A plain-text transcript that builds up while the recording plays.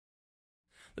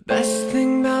The best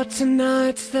thing about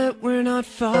tonight's that we're not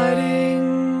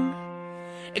fighting.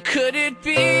 Could it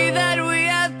be that we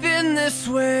have been this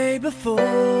way before?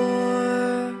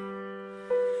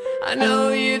 I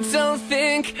know you don't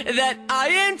think that I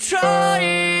am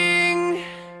trying.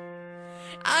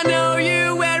 I know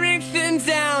you're wearing thin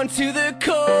down to the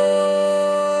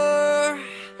core.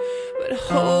 But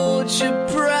hold your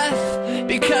breath,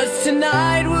 because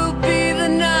tonight will be the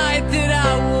night that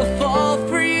I will fall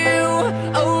for you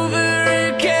over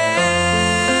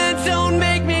again. Don't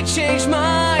make me change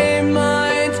my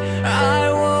mind.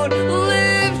 I won't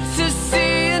live to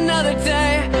see another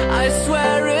day. I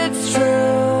swear it's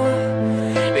true,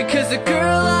 because a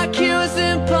girl like you is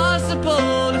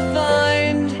impossible to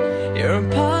find. You're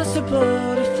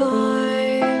impossible to find.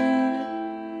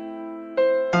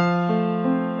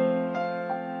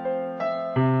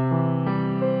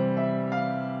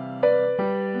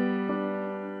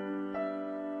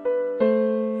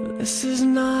 This is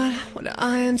not what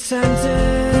I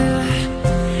intended.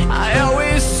 I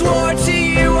always swore to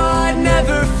you I'd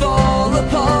never fall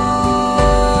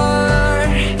apart.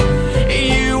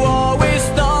 You always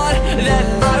thought that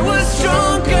I was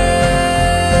stronger.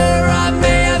 I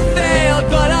may have failed,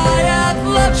 but I have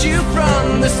loved you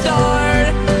from the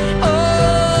start.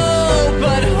 Oh,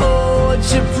 but hold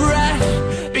your breath,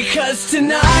 because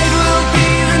tonight will be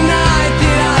the night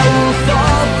that I will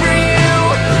fall for you.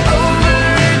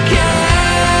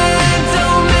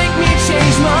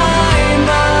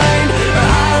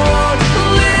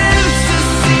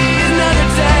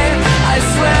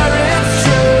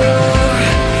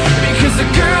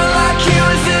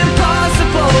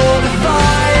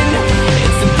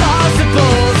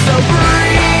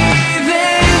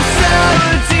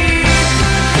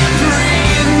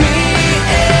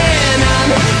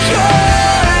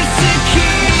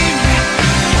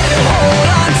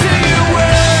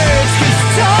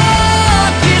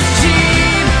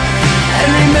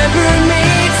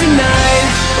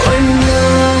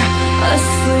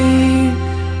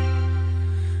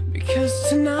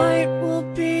 Tonight will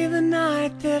be the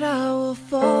night that I will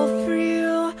fall for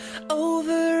you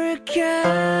over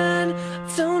again.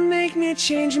 Don't make me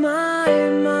change my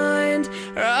mind,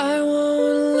 or I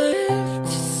won't live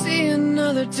to see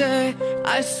another day.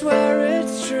 I swear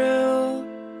it's true,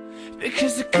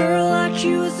 because a girl like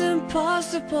you is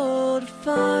impossible to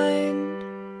find.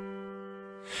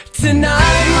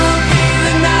 Tonight will be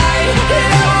the night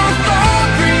that I